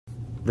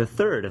The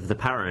third of the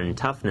power and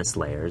toughness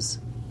layers,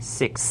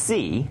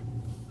 6C,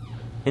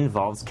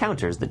 involves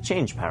counters that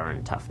change power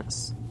and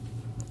toughness.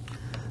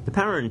 The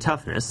power and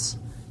toughness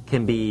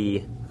can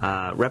be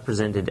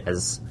represented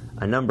as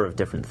a number of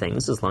different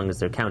things as long as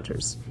they're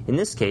counters. In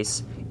this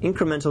case,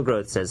 incremental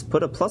growth says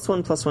put a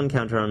 +1/+1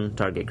 counter on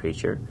target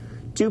creature,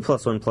 2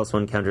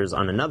 +1/+1 counters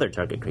on another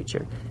target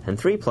creature, and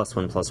 3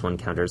 +1/+1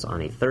 counters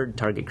on a third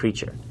target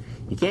creature.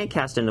 You can't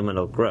cast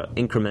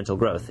incremental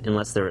growth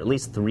unless there are at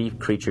least 3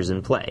 creatures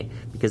in play,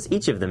 because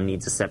each of them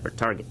needs a separate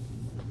target.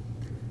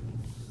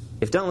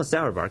 If Dauntless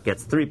Dourbark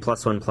gets 3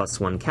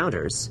 +1/+1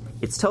 counters,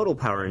 its total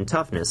power and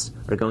toughness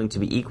are going to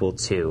be equal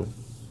to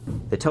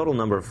the total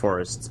number of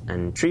forests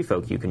and tree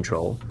folk you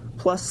control,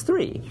 plus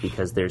 3,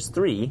 because there's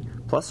 3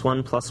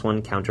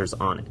 +1/+1 counters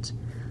on it.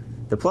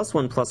 The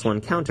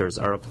 +1/+1 counters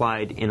are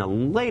applied in a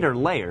later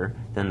layer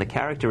than the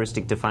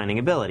characteristic defining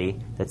ability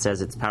that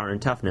says its power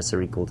and toughness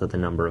are equal to the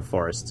number of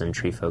forests and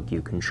tree folk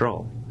you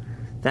control.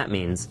 That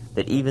means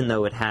that even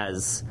though it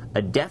has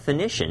a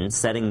definition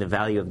setting the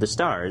value of the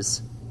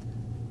stars,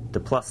 the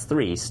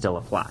 +3 still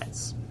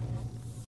applies.